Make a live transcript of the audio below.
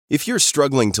If you're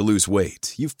struggling to lose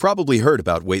weight, you've probably heard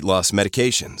about weight loss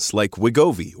medications like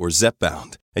Wegovy or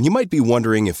Zepbound, and you might be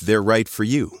wondering if they're right for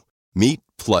you. Meet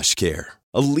PlushCare,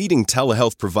 a leading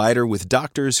telehealth provider with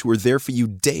doctors who are there for you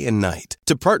day and night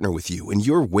to partner with you in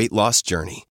your weight loss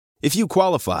journey. If you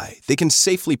qualify, they can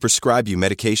safely prescribe you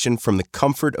medication from the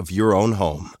comfort of your own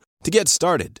home. To get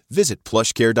started, visit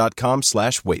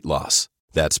plushcare.com/weightloss.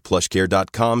 That's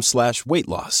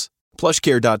plushcare.com/weightloss.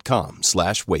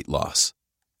 plushcare.com/weightloss.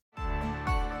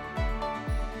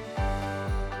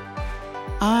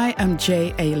 I am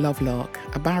J.A. Lovelock,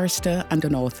 a barrister and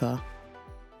an author.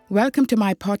 Welcome to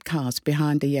my podcast,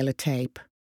 Behind the Yellow Tape.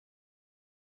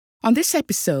 On this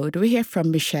episode, we hear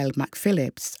from Michelle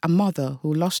McPhillips, a mother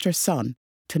who lost her son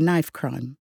to knife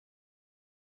crime.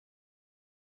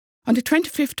 On the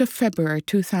 25th of February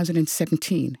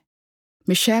 2017,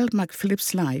 Michelle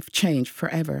McPhillips' life changed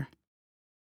forever.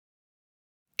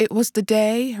 It was the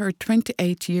day her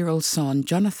 28-year-old son,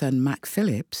 Jonathan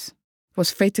McPhillips, was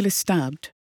fatally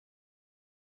stabbed.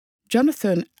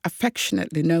 Jonathan,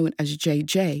 affectionately known as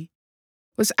JJ,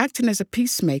 was acting as a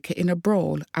peacemaker in a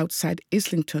brawl outside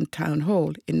Islington Town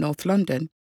Hall in North London,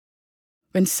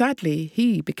 when sadly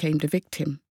he became the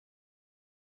victim.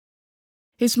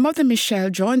 His mother Michelle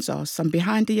joins us on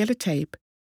Behind the Yellow Tape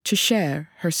to share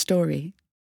her story.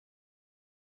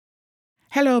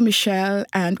 Hello, Michelle,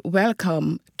 and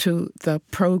welcome to the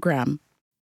program.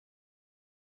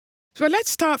 So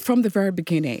let's start from the very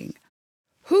beginning.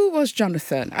 Who was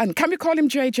Jonathan? And can we call him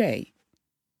JJ?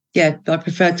 Yeah, I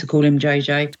prefer to call him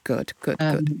JJ. Good.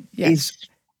 Yes.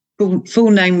 His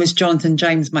full name was Jonathan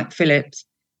James McPhillips,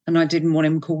 and I didn't want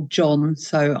him called John,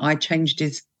 so I changed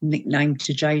his nickname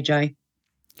to JJ.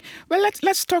 Well,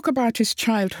 let's talk about his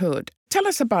childhood. Tell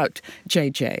us about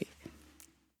JJ.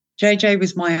 JJ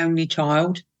was my only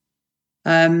child.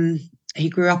 He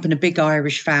grew up in a big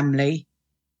Irish family.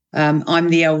 I'm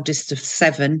the eldest of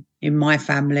 7 in my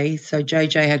family, so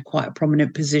JJ had quite a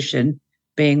prominent position,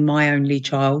 being my only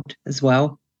child as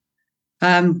well.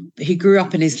 He grew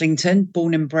up in Islington,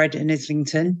 born and bred in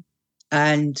Islington,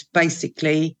 and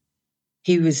basically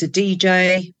he was a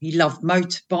DJ. He loved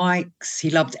motorbikes. He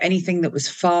loved anything that was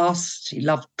fast. He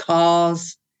loved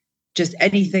cars, just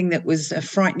anything that was a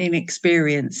frightening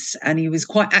experience, and he was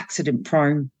quite accident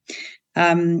prone.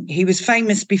 He was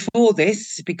famous before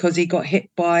this because he got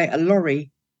hit by a lorry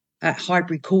at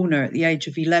Highbury Corner at the age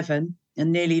of 11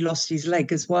 and nearly lost his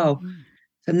leg as well.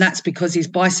 And that's because his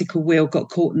bicycle wheel got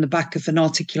caught in the back of an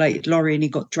articulated lorry and he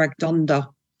got dragged under.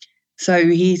 So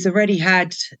he's already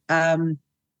had an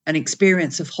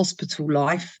experience of hospital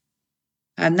life,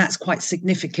 and that's quite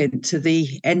significant to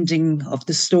the ending of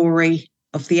the story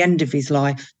of the end of his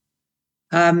life.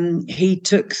 He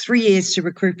took 3 years to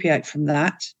recuperate from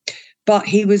that. But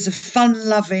he was a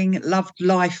fun-loving, loved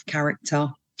life character.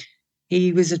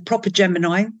 He was a proper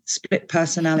Gemini, split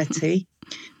personality.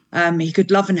 He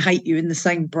could love and hate you in the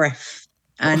same breath.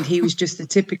 And he was just a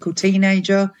typical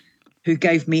teenager who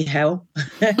gave me hell.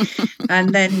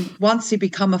 And then once he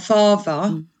became a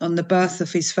father on the birth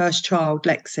of his first child,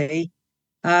 Lexi,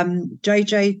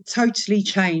 JJ totally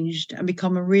changed and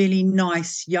become a really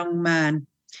nice young man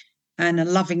and a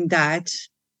loving dad.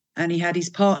 And he had his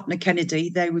partner, Kennedy.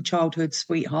 They were childhood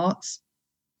sweethearts.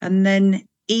 And then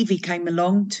Evie came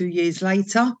along 2 years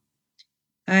later.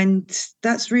 And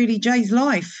that's really Jay's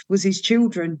life, was his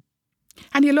children.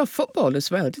 And he loved football as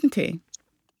well, didn't he?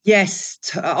 Yes,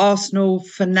 Arsenal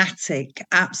fanatic,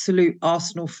 absolute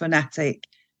Arsenal fanatic.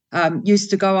 Used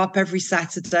to go up every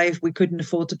Saturday if we couldn't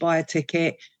afford to buy a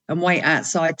ticket and wait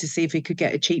outside to see if he could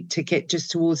get a cheap ticket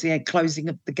just towards the closing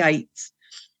of the gates.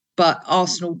 But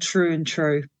Arsenal, true and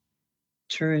true.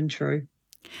 True and true.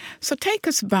 So take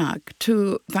us back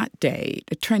to that day,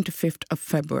 the 25th of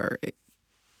February,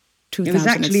 2017. It was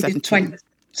actually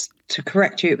to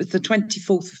correct you, it was the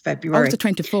 24th of February. Oh, the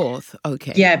 24th,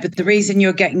 okay. Yeah, but the reason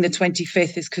you're getting the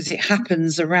 25th is because it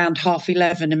happens around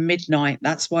 11:30 and midnight.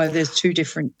 That's why there's 2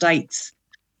 different dates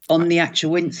on the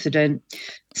actual incident.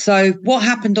 So what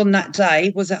happened on that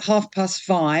day was at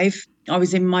 5:30, I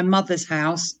was in my mother's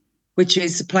house, which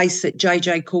is a place that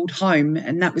JJ called home,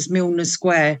 and that was Milner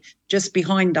Square, just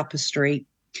behind Upper Street.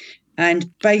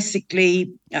 And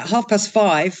basically, at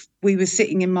 5:30, we were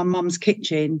sitting in my mum's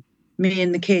kitchen, me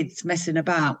and the kids messing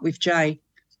about with Jay.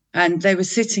 And they were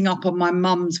sitting up on my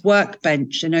mum's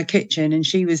workbench in her kitchen, and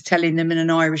she was telling them in an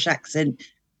Irish accent,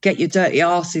 "Get your dirty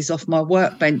asses off my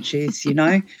workbenches," you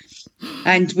know.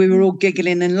 And we were all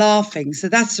giggling and laughing. So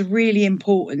that's really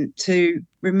important to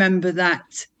remember,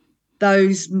 that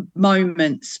those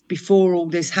moments before all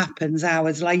this happens,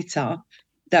 hours later,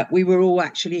 that we were all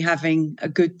actually having a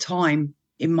good time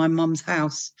in my mum's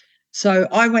house. So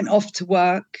I went off to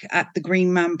work at the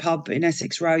Green Man pub in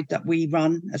Essex Road that we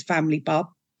run as family pub.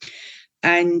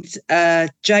 And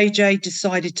JJ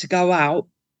decided to go out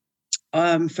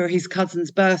for his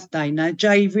cousin's birthday. Now,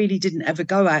 Jay really didn't ever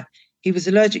go out. He was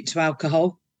allergic to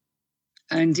alcohol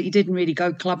and he didn't really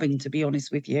go clubbing, to be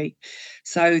honest with you.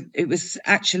 So it was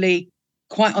actually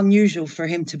quite unusual for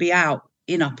him to be out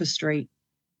in Upper Street.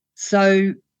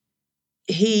 So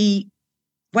he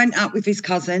went out with his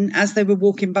cousin. As they were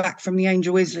walking back from the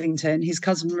Angel Islington, his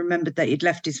cousin remembered that he'd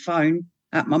left his phone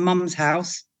at my mum's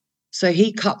house. So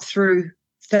he cut through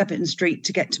Theberton Street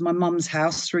to get to my mum's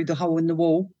house through the hole in the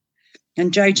wall.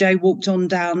 And JJ walked on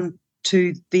down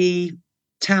to the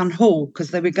town hall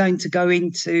because they were going to go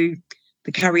into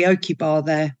the karaoke bar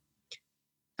there.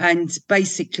 And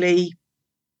basically,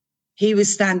 he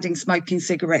was standing smoking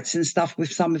cigarettes and stuff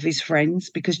with some of his friends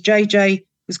because JJ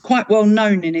was quite well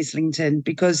known in Islington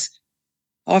because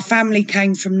our family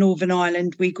came from Northern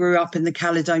Ireland. We grew up in the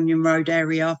Caledonian Road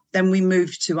area. Then we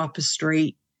moved to Upper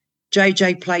Street.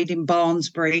 JJ played in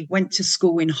Barnsbury, went to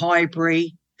school in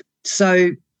Highbury.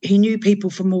 So he knew people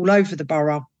from all over the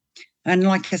borough. And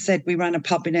like I said, we ran a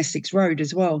pub in Essex Road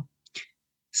as well.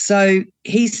 So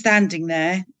he's standing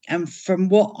there. And from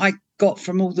what I got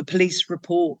from all the police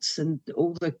reports and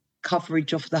all the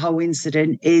coverage of the whole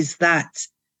incident is that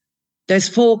there's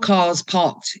 4 cars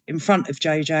parked in front of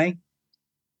JJ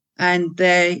and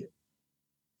they're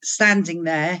standing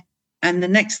there. And the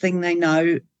next thing they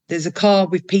know, there's a car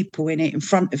with people in it in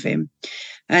front of him.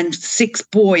 And 6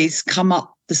 boys come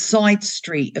up the side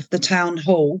street of the town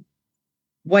hall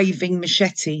waving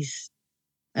machetes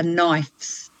and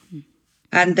knives.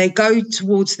 And they go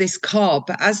towards this car.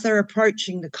 But as they're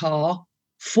approaching the car,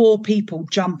 4 people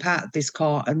jump out of this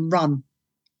car and run.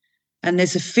 And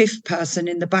there's a 5th person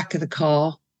in the back of the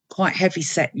car, quite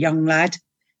heavy-set young lad.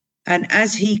 And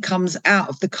as he comes out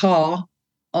of the car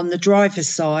on the driver's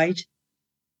side,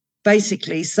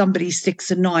 basically somebody sticks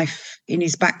a knife in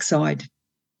his backside.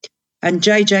 And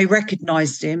JJ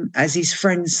recognised him as his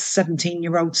friend's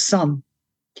 17-year-old son.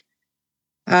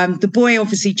 The boy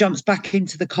obviously jumps back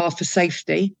into the car for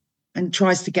safety and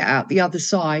tries to get out the other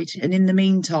side. And in the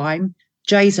meantime,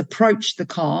 Jay's approached the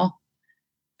car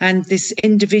and this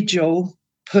individual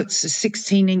puts a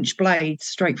 16-inch blade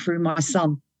straight through my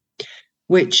son,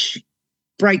 which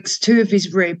breaks 2 of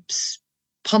his ribs,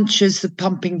 punches the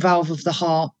pumping valve of the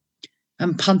heart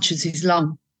and punches his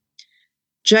lung.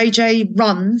 JJ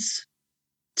runs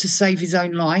to save his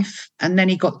own life, and then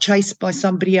he got chased by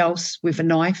somebody else with a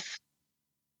knife.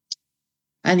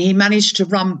 And he managed to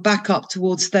run back up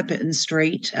towards Theberton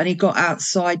Street, and he got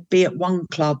outside Be at One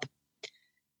Club.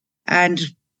 And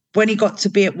when he got to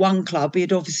Be at One Club, he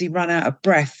had obviously run out of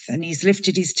breath, and he's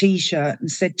lifted his T-shirt and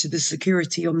said to the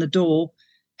security on the door,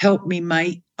 "Help me,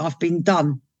 mate, I've been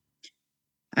done."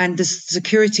 And the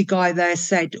security guy there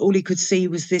said all he could see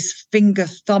was this finger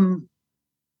thumb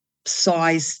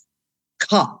size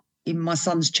cut in my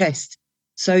son's chest.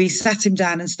 So he sat him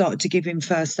down and started to give him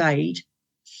first aid.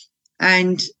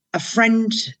 And a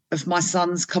friend of my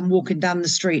son's come walking down the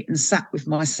street and sat with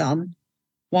my son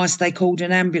whilst they called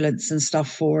an ambulance and stuff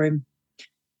for him.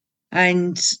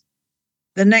 And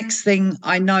the next thing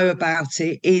I know about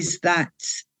it is that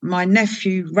my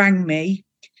nephew rang me.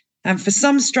 And for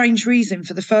some strange reason,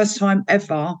 for the first time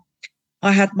ever,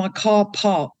 I had my car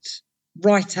parked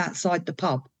right outside the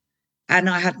pub. And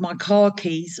I had my car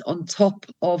keys on top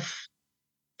of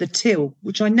the till,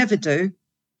 which I never do,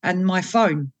 and my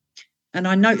phone. And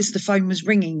I noticed the phone was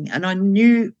ringing and I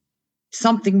knew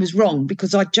something was wrong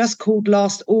because I'd just called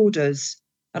last orders.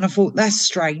 And I thought, that's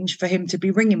strange for him to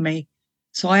be ringing me.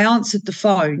 So I answered the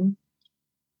phone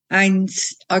and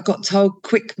I got told,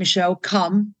 "Quick, Michelle,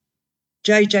 come.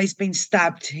 JJ's been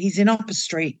stabbed. He's in Upper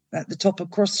Street at the top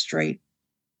of Cross Street."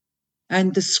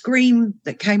 And the scream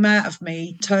that came out of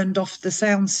me turned off the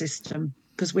sound system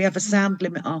because we have a sound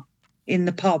limiter in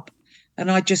the pub.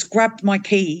 And I just grabbed my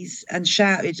keys and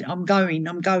shouted, I'm going,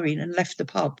 and left the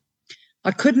pub.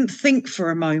 I couldn't think for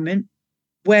a moment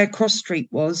where Cross Street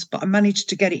was, but I managed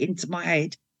to get it into my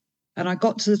head. And I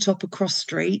got to the top of Cross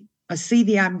Street. I see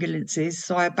the ambulances,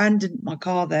 so I abandoned my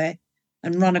car there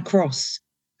and run across.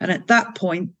 And at that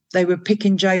point, they were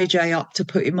picking JJ up to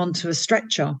put him onto a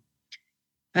stretcher.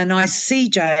 And I see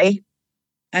Jay,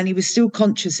 and he was still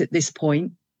conscious at this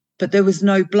point, but there was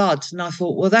no blood. And I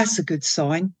thought, well, that's a good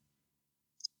sign.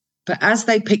 But as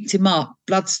they picked him up,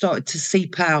 blood started to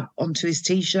seep out onto his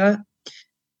T-shirt.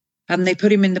 And they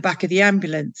put him in the back of the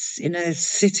ambulance in a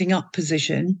sitting up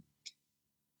position.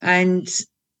 And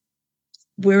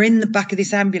we're in the back of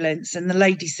this ambulance. And the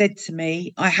lady said to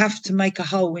me, "I have to make a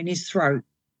hole in his throat."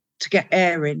 to get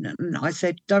air in. And I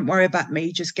said, don't worry about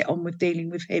me, just get on with dealing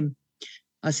with him.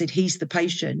 I said, he's the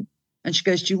patient. And she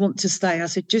goes, do you want to stay? I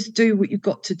said, just do what you've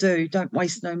got to do. Don't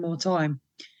waste no more time.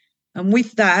 And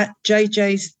with that,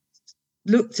 JJ's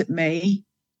looked at me,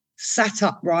 sat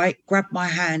upright, grabbed my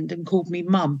hand and called me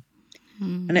mum.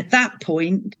 And at that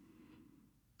point,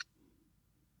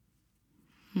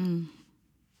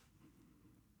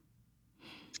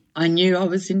 I knew I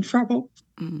was in trouble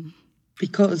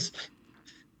because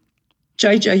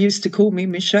JJ used to call me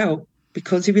Michelle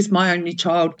because he was my only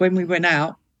child. When we went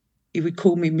out, he would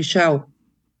call me Michelle.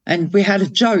 And we had a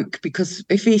joke because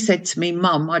if he said to me,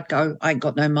 Mum, I'd go, I ain't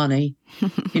got no money.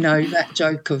 You know, that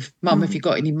joke of, Mum, have you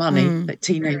got any money that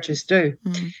teenagers do?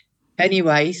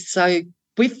 Anyway, so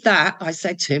with that, I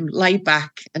said to him, lay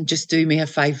back and just do me a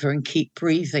favour and keep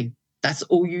breathing. That's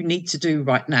all you need to do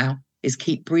right now is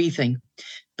keep breathing.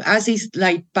 But as he's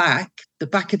laid back, the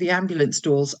back of the ambulance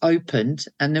doors opened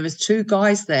and there was two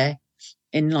guys there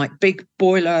in like big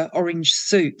boiler orange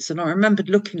suits. And I remembered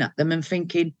looking at them and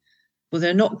thinking, well,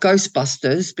 they're not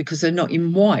Ghostbusters because they're not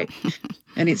in white.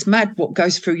 And it's mad what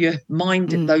goes through your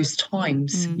mind at those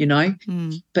times, you know.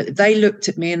 But they looked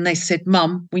at me and they said,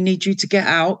 Mum, we need you to get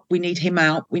out. We need him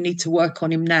out. We need to work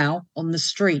on him now on the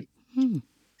street.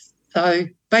 So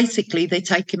basically they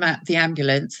take him out of the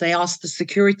ambulance. They ask the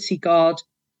security guard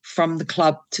from the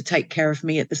club to take care of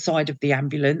me at the side of the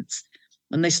ambulance.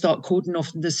 And they start cordoning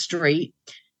off the street.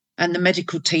 And the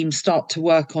medical team start to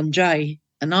work on Jay.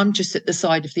 And I'm just at the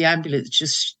side of the ambulance,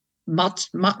 just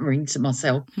muttering to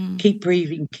myself, keep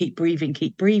breathing, keep breathing,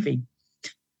 keep breathing.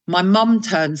 My mum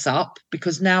turns up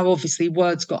because now obviously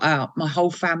word's got out. My whole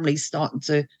family's starting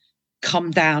to come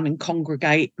down and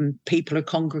congregate and people are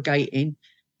congregating.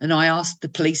 And I asked the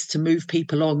police to move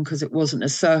people on because it wasn't a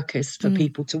circus for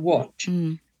people to watch.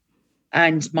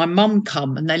 And my mum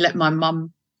come and they let my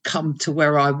mum come to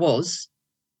where I was.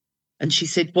 And she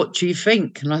said, what do you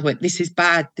think? And I went, this is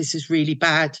bad. This is really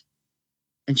bad.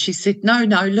 And she said, no,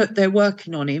 look, they're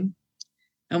working on him.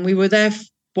 And we were there,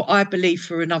 what I believe,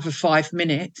 for another 5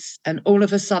 minutes. And all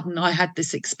of a sudden, I had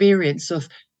this experience of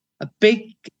a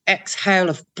big exhale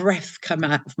of breath come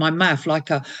out of my mouth, like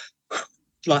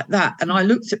that. And I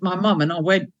looked at my mum and I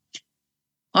went,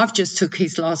 I've just took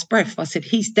his last breath. I said,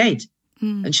 he's dead.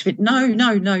 And she went,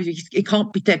 no, he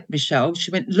can't be dead, Michelle. She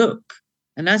went, look.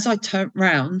 And as I turned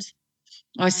round,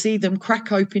 I see them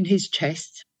crack open his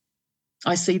chest.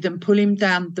 I see them pull him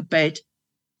down the bed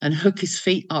and hook his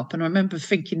feet up. And I remember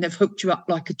thinking they've hooked you up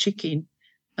like a chicken.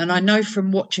 And I know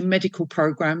from watching medical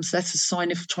programs, that's a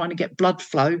sign of trying to get blood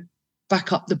flow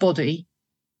back up the body.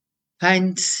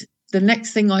 And the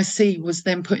next thing I see was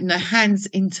them putting their hands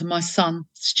into my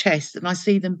son's chest. And I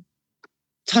see them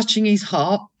touching his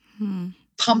heart,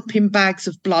 pumping bags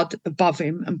of blood above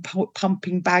him and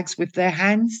pumping bags with their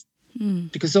hands.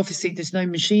 Because obviously there's no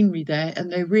machinery there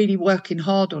and they're really working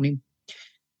hard on him.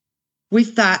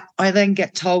 With that, I then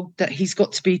get told that he's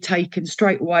got to be taken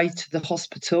straight away to the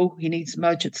hospital. He needs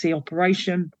emergency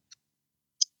operation.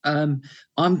 I'm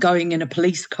going in a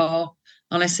police car.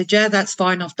 And I said, yeah, that's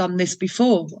fine. I've done this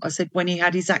before. I said, when he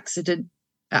had his accident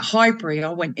at Highbury, I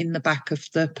went in the back of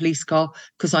the police car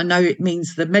because I know it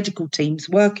means the medical team's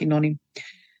working on him.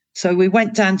 So we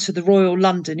went down to the Royal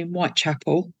London in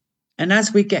Whitechapel. And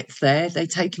as we get there, they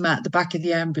take him out the back of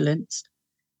the ambulance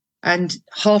and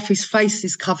half his face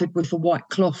is covered with a white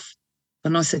cloth.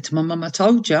 And I said to my mum, I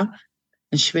told you.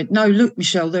 And she went, no, look,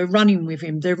 Michelle, they're running with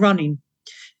him. They're running.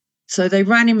 So they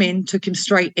ran him in, took him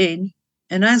straight in.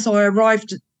 And as I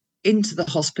arrived into the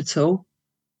hospital,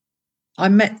 I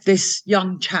met this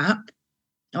young chap.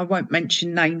 I won't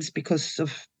mention names because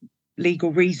of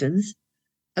legal reasons.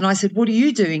 And I said, what are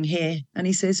you doing here? And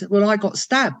he says, well, I got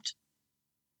stabbed.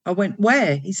 I went,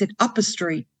 where? He said, Upper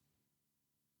Street.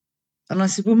 And I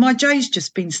said, well, my Jay's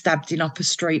just been stabbed in Upper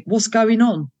Street. What's going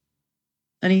on?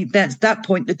 And at that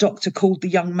point, the doctor called the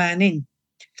young man in.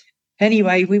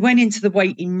 Anyway, we went into the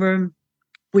waiting room.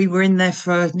 We were in there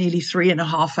for nearly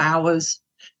 3.5 hours.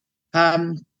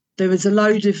 There was a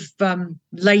load of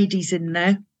ladies in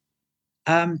there,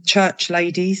 church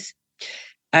ladies.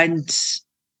 And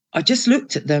I just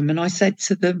looked at them and I said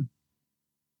to them,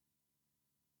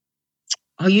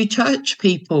 are you church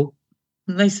people?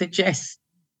 And they said, yes.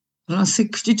 And I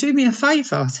said, could you do me a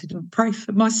favour? I said, pray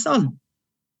for my son.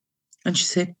 And she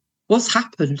said, what's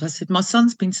happened? I said, my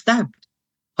son's been stabbed.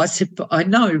 I said, but I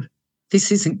know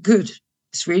this isn't good.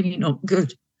 It's really not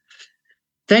good.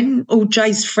 Then all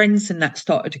Jay's friends and that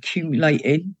started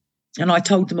accumulating. And I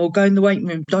told them all, go in the waiting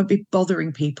room. Don't be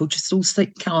bothering people. Just all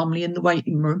sit calmly in the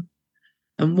waiting room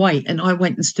and wait. And I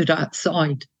went and stood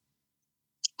outside.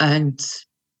 And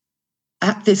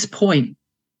at this point,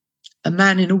 a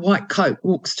man in a white coat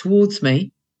walks towards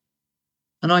me,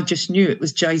 and I just knew it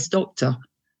was Jay's doctor.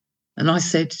 And I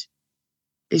said,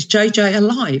 "Is JJ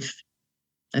alive?"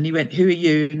 And he went, "Who are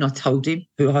you?" And I told him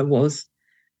who I was.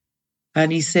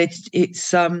 And he said, "It's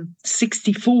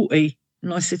 60-40.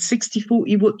 And I said,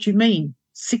 60-40, what do you mean?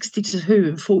 60 to who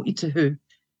and 40 to who?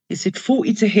 He said,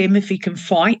 40 to him if he can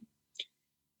fight.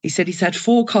 He said he's had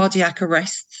 4 cardiac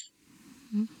arrests.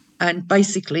 And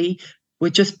basically, we're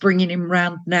just bringing him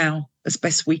round now as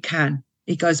best we can.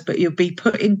 He goes, but he'll be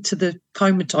put into the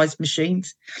comatized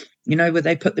machines, you know, where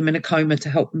they put them in a coma to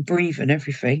help them breathe and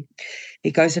everything. He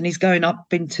goes, and he's going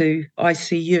up into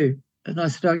ICU. And I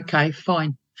said, okay,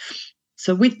 fine.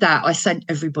 So with that, I sent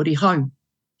everybody home.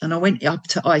 And I went up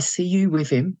to ICU with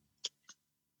him.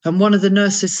 And one of the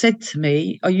nurses said to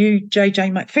me, "Are you JJ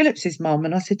McPhillips' mum?"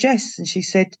 And I said, "Yes." And she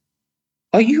said,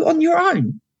 "Are you on your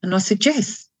own?" And I said,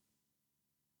 "Yes."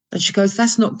 And she goes,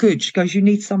 "That's not good." She goes, "You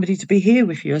need somebody to be here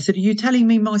with you." I said, "Are you telling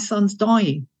me my son's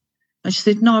dying?" And she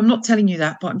said, "No, I'm not telling you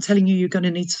that, but I'm telling you you're going to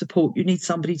need support. You need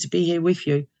somebody to be here with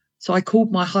you." So I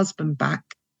called my husband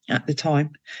back at the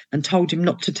time and told him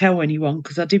not to tell anyone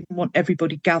because I didn't want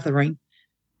everybody gathering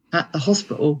at the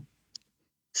hospital.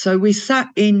 So we sat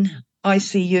in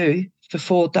ICU for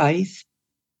 4 days,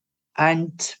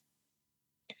 and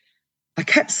I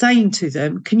kept saying to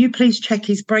them, "Can you please check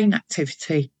his brain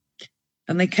activity?"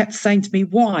 And they kept saying to me,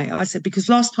 "Why?" I said, "Because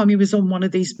last time he was on one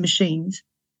of these machines,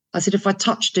 I said, if I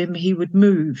touched him, he would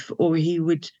move or he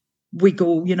would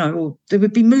wiggle, you know, or there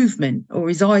would be movement or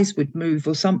his eyes would move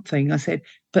or something." I said,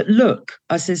 "But look,"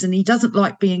 I says, "and he doesn't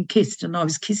like being kissed." And I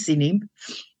was kissing him.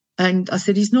 And I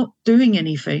said, "He's not doing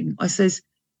anything." I says,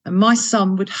 "And my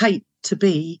son would hate to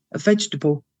be a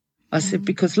vegetable." I said,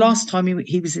 "Because last time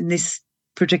he was in this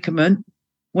predicament,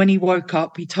 when he woke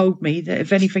up, he told me that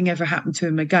if anything ever happened to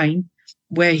him again,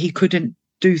 where he couldn't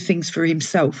do things for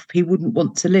himself, he wouldn't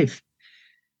want to live."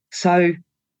 So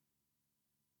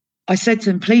I said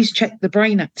to them, "Please check the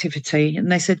brain activity."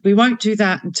 And they said, "We won't do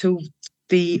that until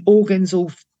the organs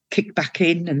all kick back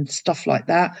in and stuff like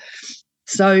that."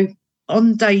 So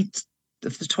on date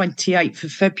of the 28th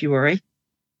of February,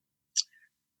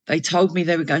 they told me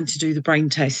they were going to do the brain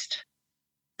test.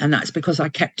 And that's because I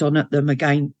kept on at them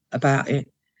again about it.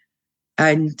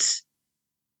 And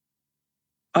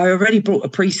I already brought a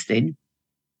priest in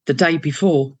the day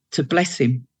before to bless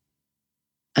him.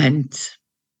 And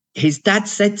his dad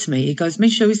said to me, he goes,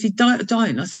 "Misha, is he dying?"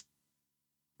 I said,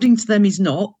 "According to them, he's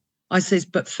not." I says,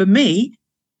 "But for me,"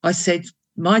 I said,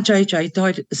 "my JJ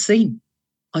died at the scene."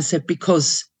 I said,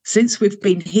 "Because since we've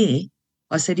been here,"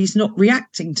 I said, "he's not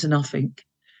reacting to nothing."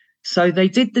 So they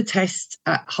did the test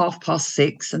at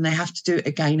 6:30 and they have to do it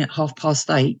again at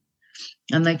 8:30.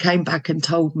 And they came back and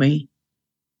told me,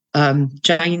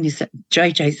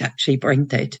 JJ's actually brain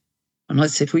dead. And I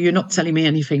said, "Well, you're not telling me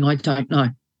anything I don't know."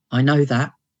 "I know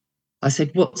that." I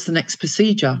said, "What's the next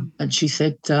procedure?" And she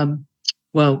said,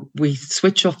 "Well, we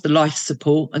switch off the life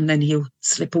support and then he'll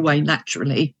slip away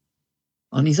naturally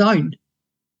on his own."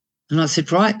 And I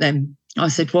said, "Right then." I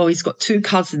said, "Well, he's got 2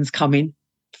 cousins coming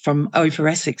from over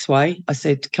Essex way." I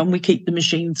said, "Can we keep the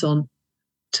machines on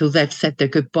till they've said their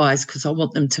goodbyes? Because I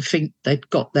want them to think they'd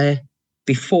got there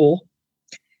before."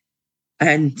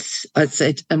 And I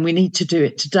said, "And we need to do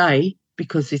it today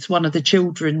because it's one of the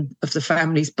children of the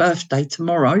family's birthday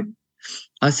tomorrow."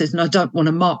 I said, "And I don't want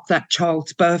to mark that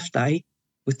child's birthday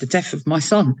with the death of my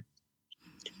son."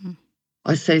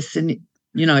 I says, "And,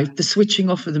 you know, the switching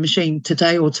off of the machine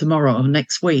today or tomorrow or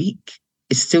next week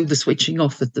is still the switching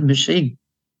off of the machine."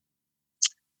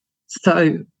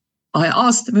 So I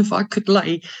asked him if I could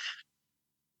lay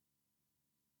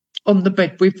on the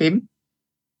bed with him.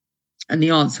 And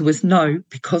the answer was no,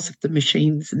 because of the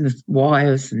machines and the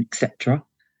wires and etc.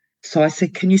 So I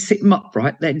said, "Can you sit him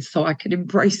upright then so I can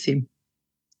embrace him?"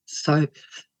 So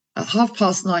at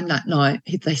 9:30 that night,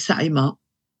 they sat him up.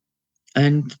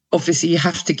 And obviously you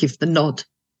have to give the nod.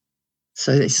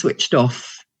 So they switched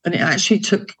off. And it actually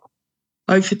took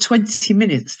over 20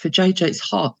 minutes for JJ's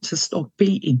heart to stop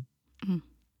beating.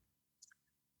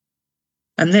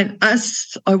 And then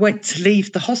as I went to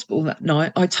leave the hospital that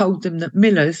night, I told them that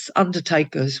Miller's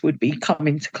undertakers would be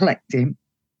coming to collect him.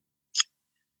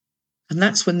 And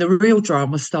that's when the real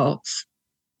drama starts.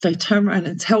 They turn around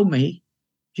and tell me,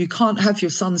 "You can't have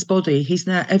your son's body. He's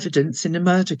now evidence in a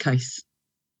murder case.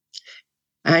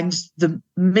 And the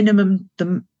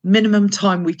minimum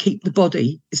time we keep the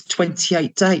body is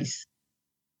 28 days.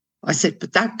 I said,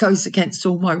 "But that goes against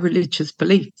all my religious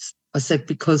beliefs." I said,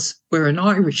 "Because we're an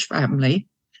Irish family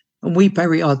and we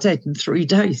bury our dead in 3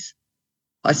 days."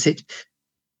 I said,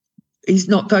 "He's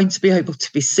not going to be able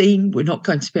to be seen. We're not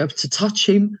going to be able to touch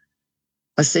him.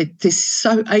 I said, this is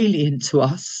so alien to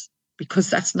us because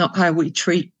that's not how we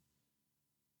treat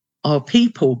our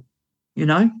people, you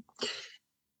know?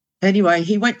 Anyway,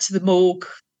 he went to the morgue.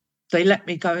 They let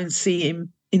me go and see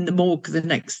him in the morgue the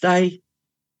next day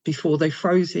before they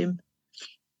froze him.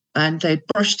 And they'd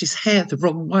brushed his hair the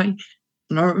wrong way.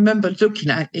 And I remember looking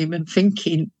at him and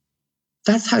thinking,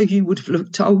 that's how he would have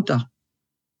looked older.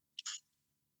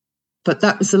 But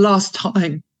that was the last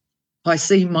time I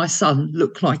seen my son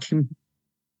look like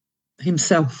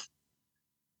himself.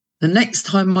 The next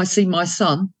time I see my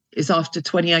son is after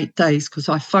 28 days because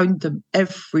I phoned them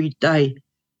every day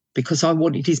because I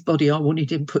wanted his body. I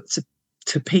wanted him put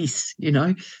to peace, you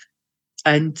know.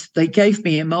 And they gave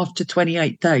me him after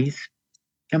 28 days.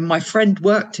 And my friend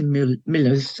worked in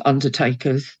Miller's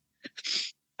Undertakers.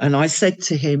 And I said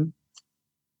to him,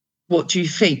 what do you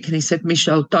think? And he said,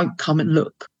 Michelle, don't come and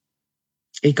look.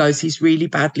 He goes, he's really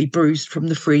badly bruised from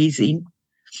the freezing.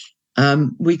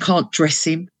 We can't dress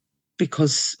him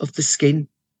because of the skin.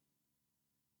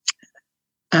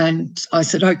 And I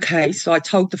said, okay. So I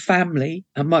told the family,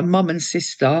 and my mum and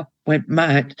sister went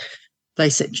mad. They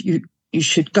said, you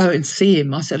should go and see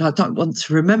him. I said, I don't want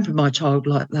to remember my child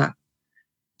like that.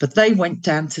 But they went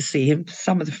down to see him.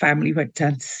 Some of the family went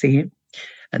down to see him.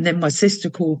 And then my sister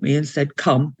called me and said,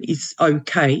 come, he's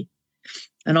okay.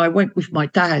 And I went with my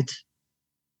dad.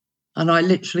 And I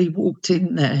literally walked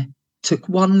in there, took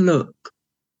one look.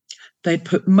 They'd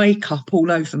put makeup all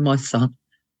over my son.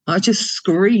 I just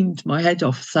screamed my head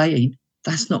off saying,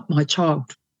 that's not my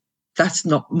child. That's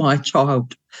not my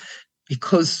child.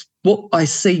 Because what I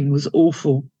seen was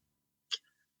awful.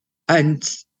 And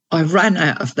I ran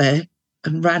out of there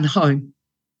and ran home.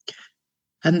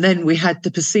 And then we had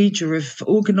the procedure of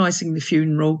organising the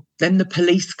funeral, then the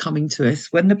police coming to us.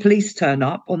 When the police turn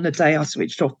up on the day I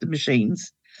switched off the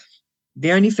machines,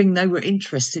 the only thing they were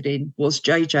interested in was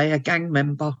JJ, a gang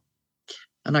member.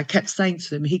 And I kept saying to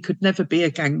them, he could never be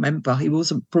a gang member. He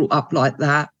wasn't brought up like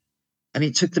that. And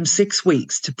it took them 6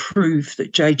 weeks to prove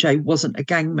that JJ wasn't a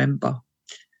gang member.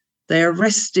 They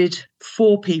arrested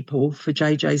 4 people for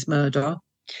JJ's murder.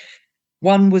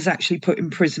 One was actually put in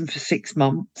prison for 6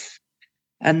 months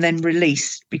and then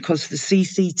released because the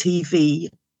CCTV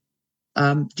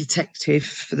detective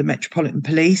for the Metropolitan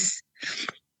Police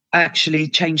actually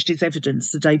changed his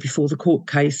evidence the day before the court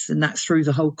case, and that threw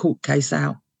the whole court case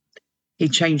out. He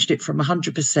changed it from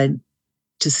 100%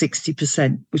 to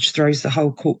 60%, which throws the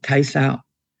whole court case out.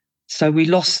 So we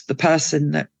lost the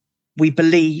person that we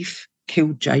believe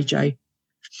killed JJ.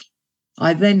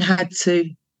 I then had to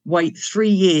wait 3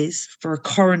 years for a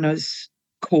coroner's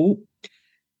court,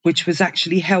 which was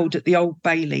actually held at the Old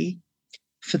Bailey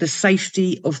for the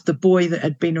safety of the boy that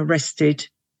had been arrested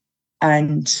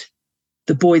and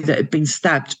the boy that had been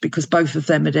stabbed, because both of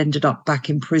them had ended up back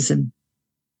in prison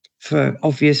for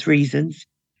obvious reasons.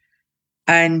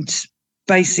 And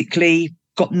basically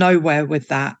got nowhere with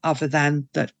that other than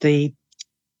that the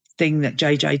thing that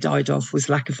JJ died of was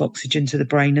lack of oxygen to the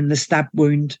brain, and the stab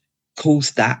wound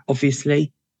caused that,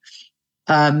 obviously.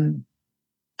 And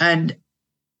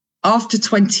after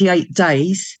 28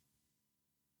 days,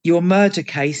 your murder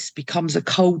case becomes a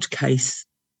cold case.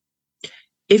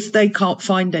 If they can't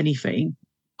find anything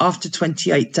after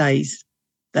 28 days,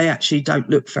 they actually don't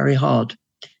look very hard.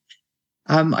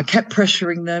 I kept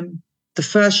pressuring them. The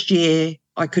first year,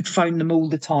 I could phone them all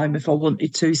the time if I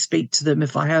wanted to, speak to them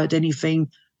if I heard anything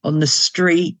on the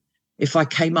street, if I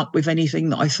came up with anything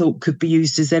that I thought could be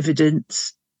used as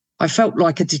evidence. I felt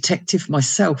like a detective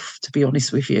myself, to be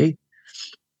honest with you.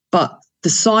 But the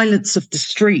silence of the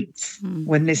streets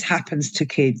when this happens to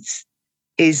kids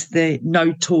is the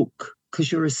no talk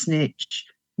because you're a snitch,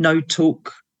 no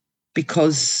talk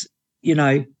because, you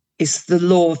know, it's the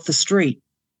law of the street.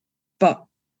 But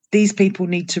these people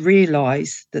need to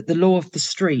realise that the law of the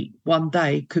street one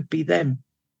day could be them.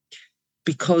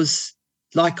 Because,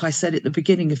 like I said at the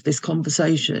beginning of this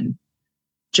conversation,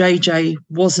 JJ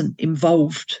wasn't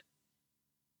involved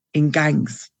in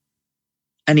gangs.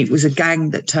 And it was a gang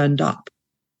that turned up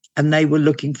and they were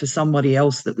looking for somebody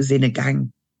else that was in a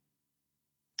gang.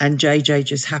 And JJ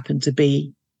just happened to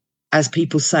be, as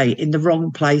people say, in the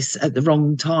wrong place at the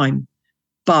wrong time.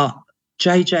 But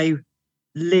JJ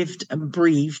lived and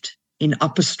breathed in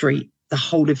Upper Street the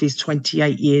whole of his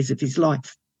 28 years of his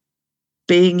life.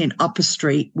 Being in Upper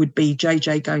Street would be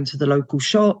JJ going to the local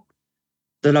shop,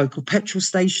 the local petrol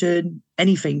station,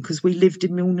 anything, because we lived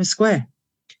in Milner Square.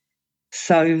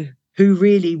 So who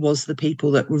really was the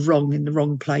people that were wrong in the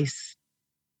wrong place?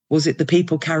 Was it the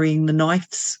people carrying the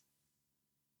knives?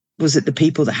 Was it the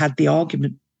people that had the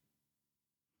argument?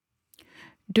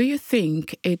 Do you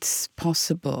think it's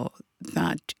possible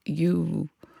that you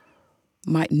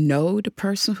might know the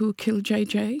person who killed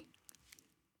JJ?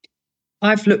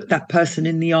 I've looked that person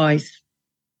in the eyes.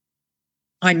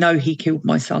 I know he killed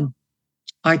my son.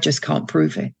 I just can't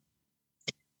prove it.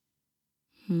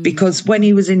 Because when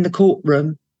he was in the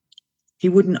courtroom, he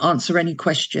wouldn't answer any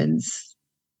questions.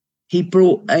 He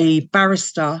brought a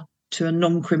barrister to a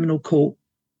non-criminal court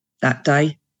that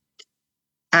day.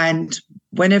 And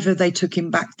whenever they took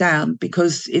him back down,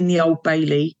 because in the Old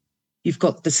Bailey, you've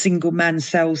got the single man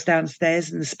cells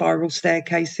downstairs and the spiral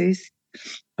staircases.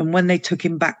 And when they took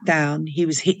him back down, he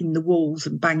was hitting the walls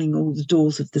and banging all the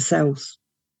doors of the cells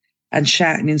and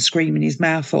shouting and screaming his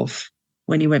mouth off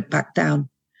when he went back down.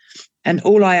 And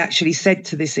all I actually said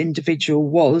to this individual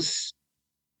was,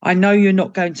 I know you're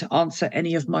not going to answer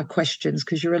any of my questions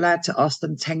because you're allowed to ask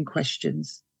them 10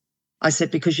 questions. I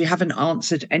said, because you haven't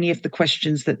answered any of the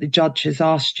questions that the judge has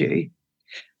asked you.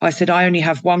 I said, I only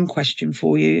have one question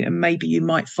for you, and maybe you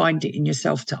might find it in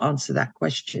yourself to answer that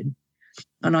question.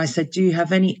 And I said, do you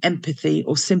have any empathy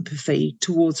or sympathy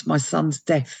towards my son's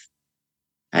death?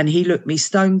 And he looked me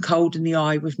stone cold in the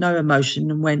eye with no emotion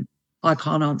and went, I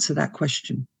can't answer that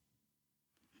question.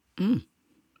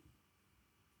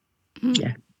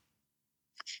 Yeah.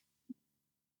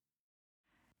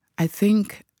 I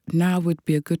think now would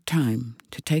be a good time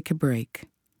to take a break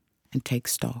and take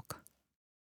stock.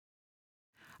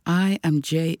 I am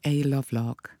J.A.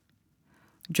 Lovelock.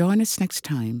 Join us next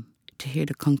time to hear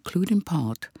the concluding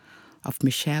part of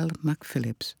Michelle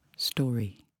McPhillips'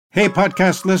 story. Hey,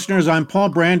 podcast listeners, I'm Paul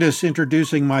Brandis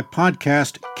introducing my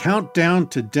podcast, Countdown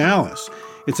to Dallas.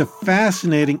 It's a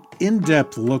fascinating,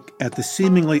 in-depth look at the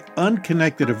seemingly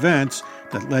unconnected events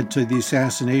that led to the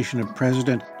assassination of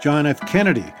President John F.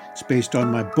 Kennedy. It's based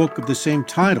on my book of the same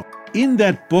title. In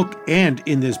that book and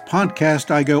in this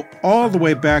podcast, I go all the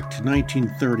way back to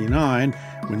 1939,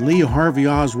 when Lee Harvey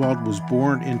Oswald was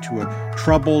born into a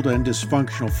troubled and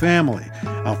dysfunctional family.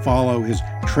 I'll follow his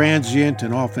transient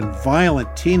and often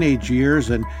violent teenage years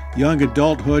and young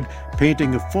adulthood,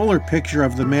 painting a fuller picture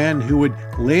of the man who would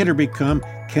later become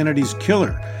Kennedy's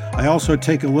killer. I also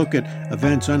take a look at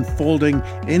events unfolding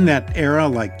in that era,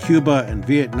 like Cuba and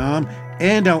Vietnam,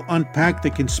 and I'll unpack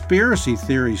the conspiracy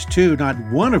theories too, not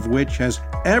one of which has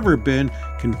ever been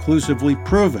conclusively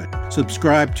proven.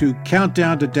 Subscribe to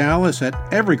Countdown to Dallas at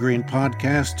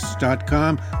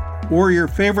evergreenpodcasts.com or your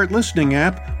favorite listening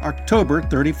app, October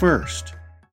 31st.